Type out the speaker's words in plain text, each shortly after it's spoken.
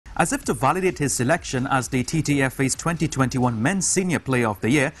As if to validate his selection as the TTFA's 2021 Men's Senior Player of the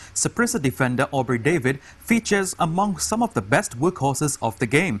Year, Saprissa Defender Aubrey David features among some of the best workhorses of the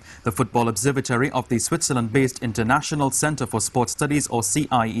game. The Football Observatory of the Switzerland-based International Center for Sports Studies, or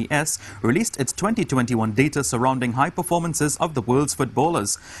CIES, released its 2021 data surrounding high performances of the world's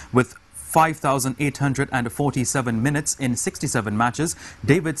footballers. With 5,847 minutes in 67 matches,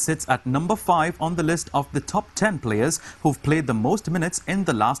 David sits at number 5 on the list of the top 10 players who've played the most minutes in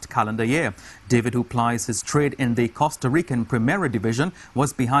the last calendar year. David, who plies his trade in the Costa Rican Primera division,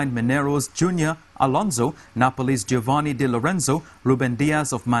 was behind Miniero's Junior Alonso, Napoli's Giovanni de Lorenzo, Ruben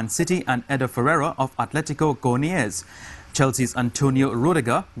Diaz of Man City and Eder Ferreira of Atletico Goineeaz. Chelsea's Antonio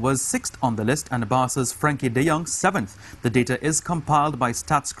Rudiger was 6th on the list and Barca's Frenkie de Yong 7th. The data is compiled by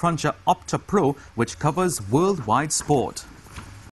stats cruncher Opta Pro, which covers worldwide sport.